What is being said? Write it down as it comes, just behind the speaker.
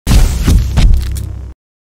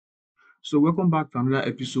So welcome back to another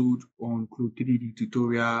episode on Clo3d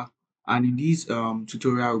tutorial. And in this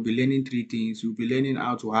tutorial, we'll be learning three things. We'll be learning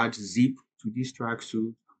how to add zip to this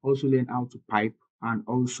tracksuit, also learn how to pipe, and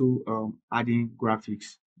also adding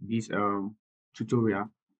graphics in this tutorial.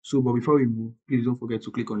 So, but before we move, please don't forget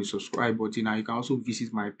to click on the subscribe button, and you can also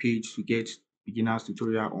visit my page to get beginners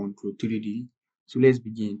tutorial on Clo3d. So let's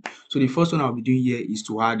begin. So the first one I'll be doing here is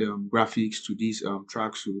to add graphics to this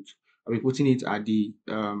tracksuit. I'll be putting it at the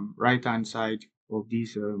right hand side of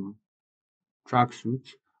this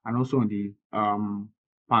tracksuit and also on the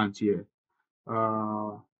pants here.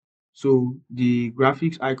 Uh, so the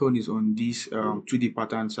graphics icon is on this 2D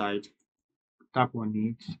pattern side. Tap on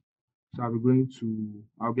it. So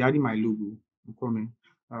I'll be adding my logo. I'm coming.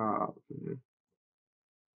 Okay.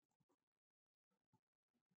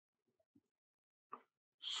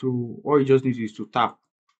 So all you just need is to tap.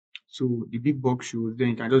 So the big box shows,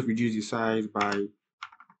 then you can just reduce the size by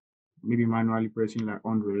maybe manually pressing like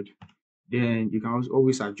 100. Then you can also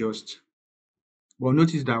always adjust. But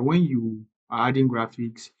notice that when you are adding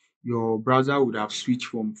graphics, your browser would have switched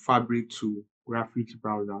from Fabric to graphics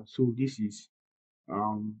browser. So this is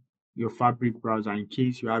um, your Fabric browser in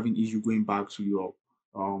case you're having issue going back to your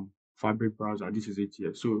Fabric browser. This is it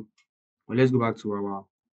here. So let's go back to our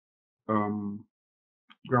um,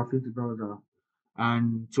 graphics browser.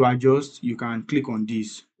 And to adjust, you can click on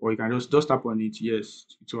this, or you can just tap on it. Yes,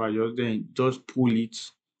 to adjust, then just pull it.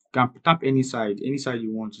 You can tap any side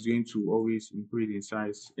you want. It's going to always increase in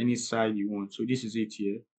size, any side you want. So this is it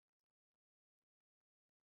here.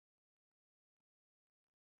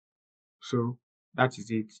 So that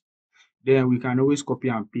is it. Then we can always copy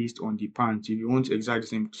and paste on the pants if you want exact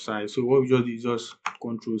same size. So what we just do is just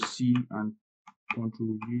Control C and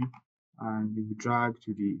Control V, and you drag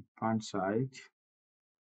to the pant side.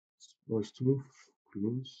 Or it's too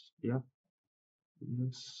close. Yeah.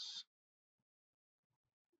 Yes.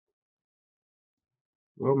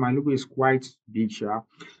 Well, my logo is quite big, sha.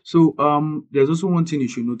 So there's also one thing you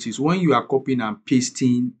should notice when you are copying and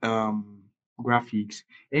pasting graphics.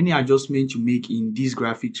 Any adjustment you make in these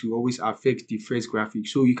graphics will always affect the first graphic.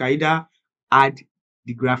 So you can either add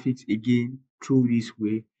the graphics again through this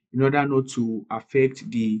way in order not to affect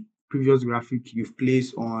the previous graphic you've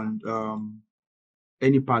placed on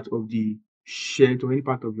any part of the shirt or any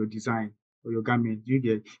part of your design or your garment. You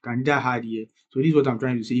get, can either add here. So this is what I'm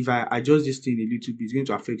trying to say. If I adjust this thing a little bit, it's going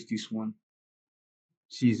to affect this one.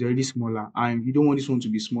 See, it's already smaller, and you don't want this one to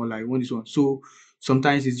be smaller. You want this one. So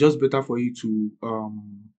sometimes it's just better for you to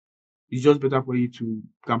can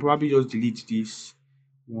probably just delete this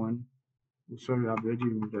one. Oh, sorry, I've already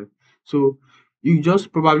removed that. So you just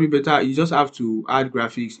have to add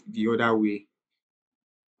graphics the other way.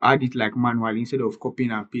 Add it like manually instead of copying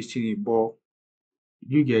and pasting it. But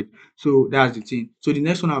you get, so that's the thing. So the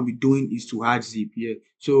next one I'll be doing is to add zip here.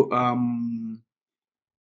 So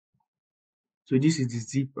this is the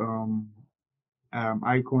zip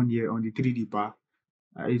icon here on the 3D bar.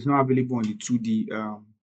 It's not available on the 2D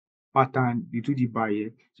pattern, the 2D bar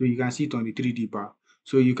here. So you can see it on the 3D bar.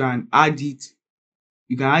 So you can add it,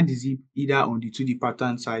 you can add the zip either on the 2D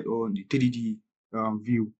pattern side or on the 3D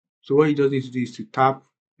view. So what you just need to do is to tap.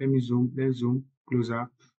 Let's zoom closer.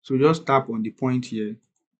 So just tap on the point here,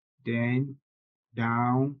 then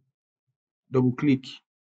down, double click,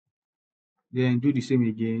 then do the same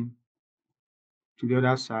again to the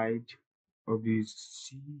other side of the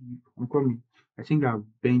zip. I'm coming. I think I've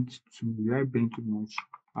bent too. Did I bent too much?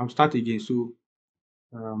 I'll start again. So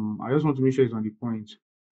I just want to make sure it's on the point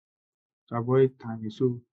to avoid timing.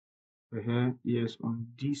 So here, yes, on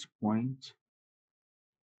this point.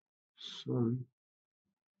 Sorry,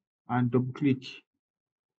 and double click.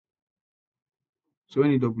 So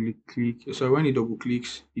when it double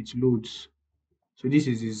clicks, it loads. So this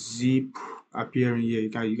is the zip appearing here.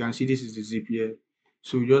 You can see this is the zip here.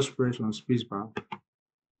 So just press on spacebar.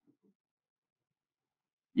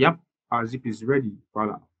 Yep, our zip is ready.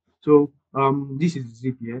 Voila. So this is the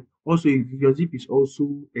zip here. Also, your zip is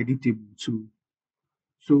also editable too.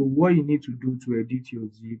 So what you need to do to edit your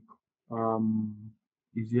zip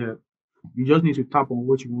is here. You just need to tap on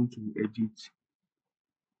what you want to edit.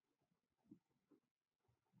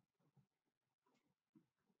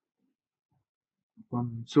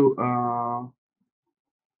 So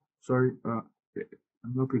sorry, I'm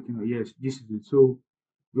not clicking on, yes, this is it. So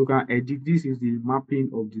you can edit, this is the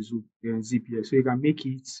mapping of the zip here. So you can make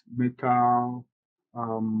it metal.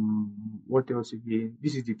 What else again?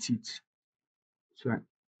 This is the teeth. So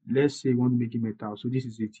let's say you want to make it metal. So this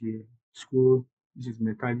is it here. Scroll, this is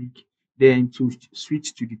metallic. Then to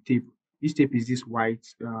switch to the tape, this tape is this white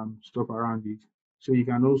stuff around it. So you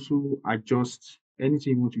can also adjust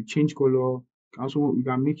anything you want to change color. You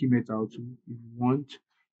can make it metal too if you want.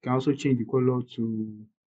 You can also change the color to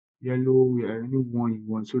yellow, anyone you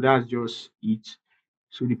want. So that's just it.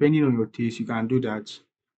 So depending on your taste, you can do that.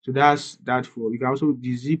 So that's that for you can also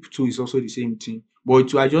the zip tool is also the same thing. But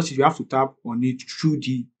to adjust it, you have to tap on it through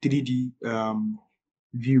the 3D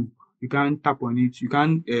view. You can tap on it. You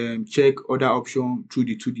can check other option through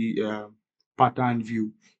the 2D pattern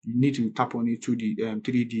view. You need to tap on it through the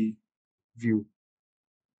 3D view.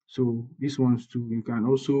 So this one's too. You can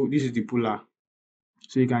also this is the puller.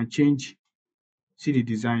 So you can change see the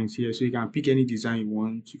designs here. So you can pick any design you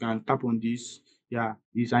want. You can tap on this. Yeah,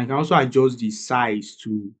 this and you can also adjust the size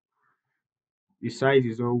to the size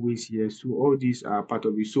is always here. So all these are part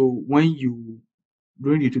of it. So when you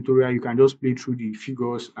during the tutorial, you can just play through the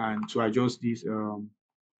figures and to adjust these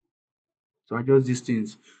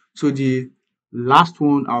things. So the last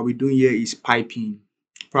one I'll be doing here is piping.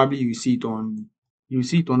 Probably you see it on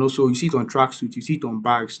tracksuit, you see it on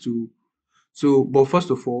bags too. So but first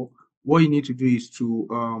of all, what you need to do is to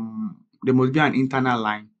there must be an internal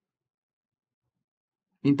line.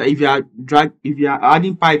 If you are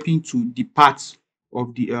adding piping to the parts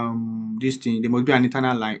of the this thing, there must be an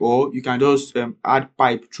internal line, or you can just add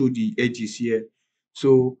pipe through the edges here.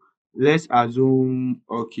 So let's assume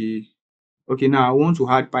okay now I want to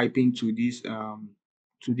add piping to this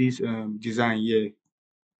design here,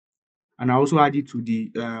 and I also add it to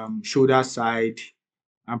the shoulder side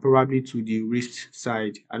and probably to the wrist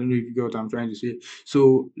side. I don't know if you get what I'm trying to say.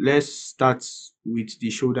 So let's start with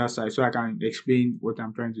the shoulder side so I can explain what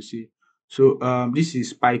I'm trying to say. So this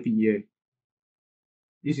is piping here.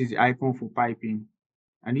 This is the icon for piping,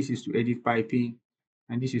 and this is to edit piping,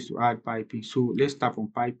 and this is to add piping. So let's tap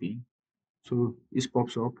on piping. So this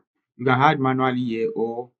pops up. You can add manually here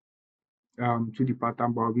or to the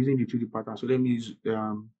pattern, but I'm using the 2D pattern. So let me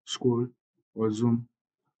scroll or zoom.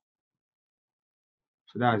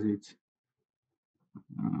 So that's it.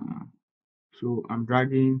 Uh, so I'm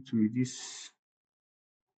dragging to this.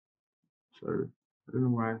 Sorry, I don't know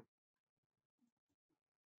why.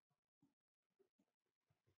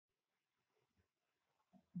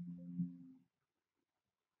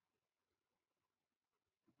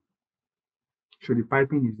 So the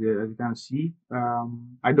piping is there, as you can see.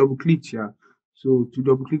 I double clicked here. So to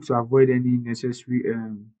double click to avoid any necessary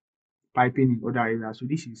piping in other areas. So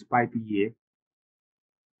this is piping here.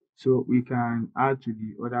 So we can add to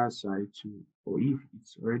the other side too, or if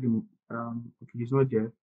it's already okay, it's not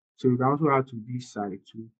there. So we can also add to this side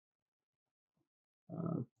too.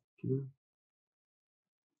 Okay,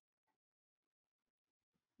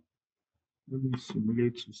 let me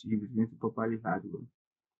simulate to see if it's going to properly add well.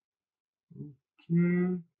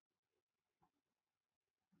 Okay,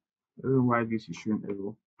 I don't know why this is showing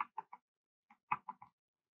error.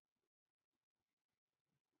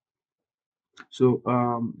 So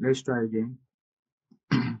let's try again.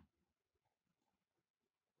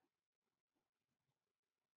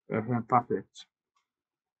 Perfect.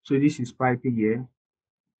 So this is piping here.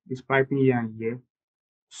 It's piping here and here.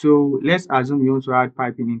 So let's assume you want to add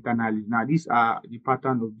piping internally. Now these are the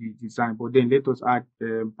pattern of the design, but then let us add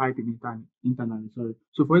piping internally. Sorry.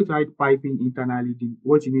 So for you to add piping internally, then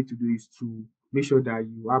what you need to do is to make sure that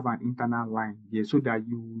you have an internal line here, so that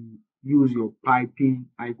you use your piping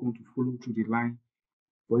icon to follow through the line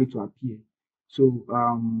for it to appear. So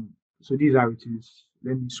so these are it is.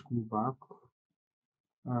 Let me scroll back.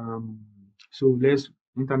 Um, so let's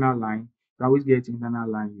internal line. You always get internal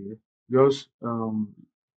line here. Just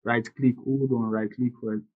right click, hold on right click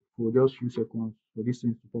for just few seconds for this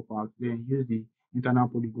thing to pop out. Then use the internal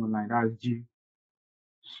polygon line. That's G.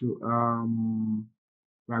 So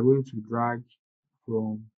we're going to drag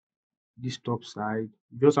from this top side.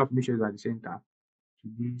 You just have to make sure it's at the center to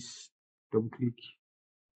this. Double click.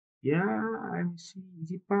 Yeah, let me see.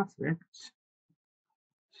 Is it perfect?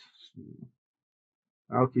 So,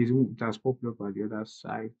 okay, so it has popped up at the other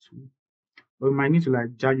side too. But we might need to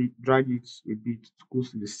like drag it a bit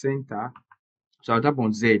close to the center. So I'll tap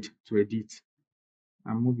on Z to edit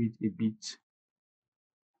and move it a bit.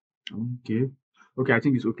 Okay. Okay, I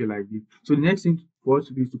think it's okay like this. So the next thing for us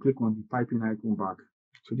to do is to click on the piping icon back.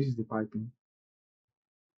 So this is the piping.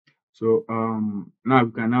 So now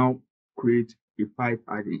we can now create a pipe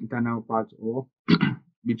at the internal part or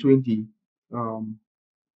between the um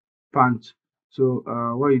pants. So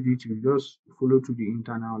what you do to just follow through the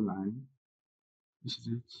internal line. This is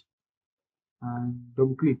it. And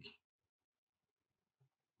double click.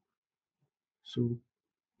 So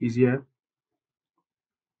is here.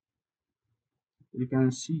 You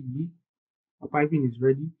can see our piping is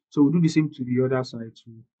ready. So we'll do the same to the other side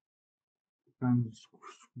too. And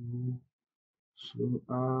scroll, So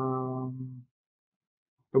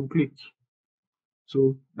double click.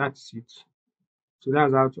 So that's it. So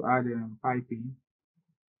that's how to add piping.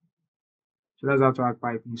 So that's how to add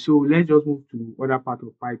piping. So let's just move to other part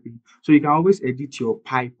of piping. So you can always edit your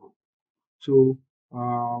pipe. So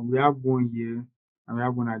we have one here and we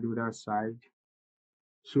have one at the other side.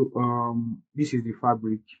 So this is the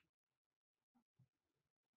fabric.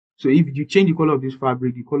 So if you change the color of this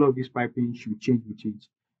fabric, the color of this piping should change with it.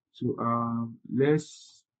 So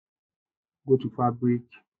let's go to fabric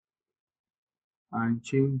and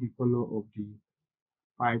change the color of the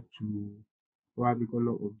pipe to what the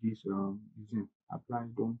color of this design. Apply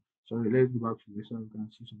done. Sorry, let's go back to this so you can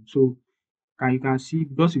see some. So can you can see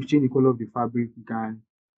because you've changed the color of the fabric, you can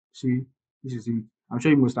see this is it. I'm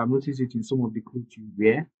sure you must have noticed it in some of the clothes you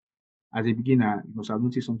wear as a beginner. You must have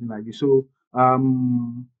noticed something like this. So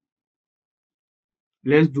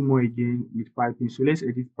let's do more again with piping. So let's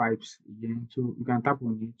edit pipes again. So you can tap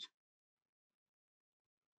on it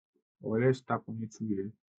or let's tap on it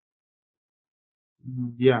here.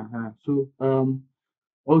 Yeah. So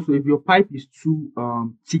also if your pipe is too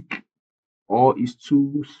thick or is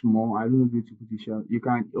too small, I don't know where to put it. You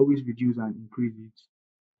can always reduce and increase it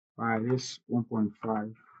by let's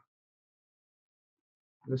 1.5.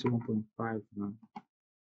 Let's say 1.5 now.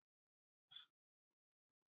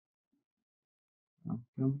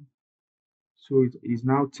 Okay. So it is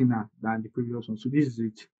now thinner than the previous one. So this is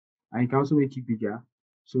it. And you can also make it bigger.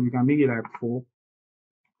 So we can make it like 4.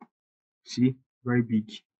 See, very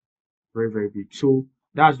big, very big. So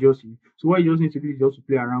that's just it. So what you just need to do is just to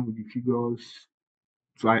play around with the figures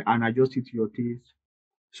and adjust it to your taste.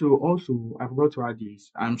 So also, I forgot to add this.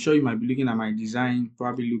 I'm sure you might be looking at my design,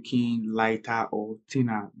 probably looking lighter or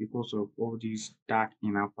thinner because of all these dark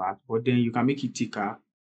inner part. But then you can make it thicker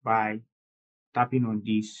by tapping on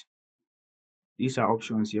this. These are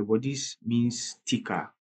options here, but this means thicker.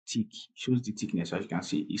 Thick shows the thickness, as you can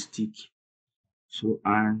see, is thick. So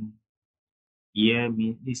and here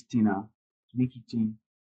means this thinner, make it thin,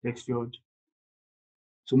 textured.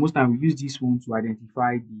 So most time we use this one to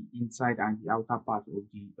identify the inside and the outer part of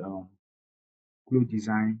the cloth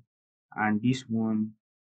design, and this one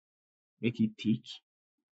make it thick.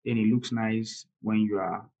 Then it looks nice when you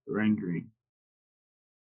are rendering.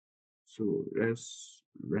 So let's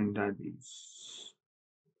render this.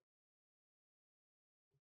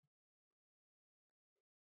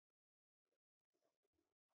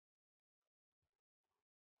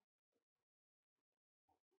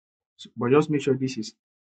 So, but just make sure this is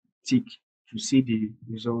thick to see the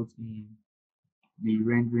result in the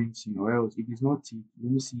rendering scene, or else if it's not thick, you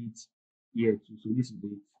won't see it here too. So this is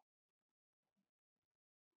it.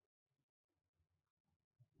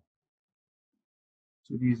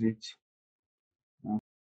 So this is it.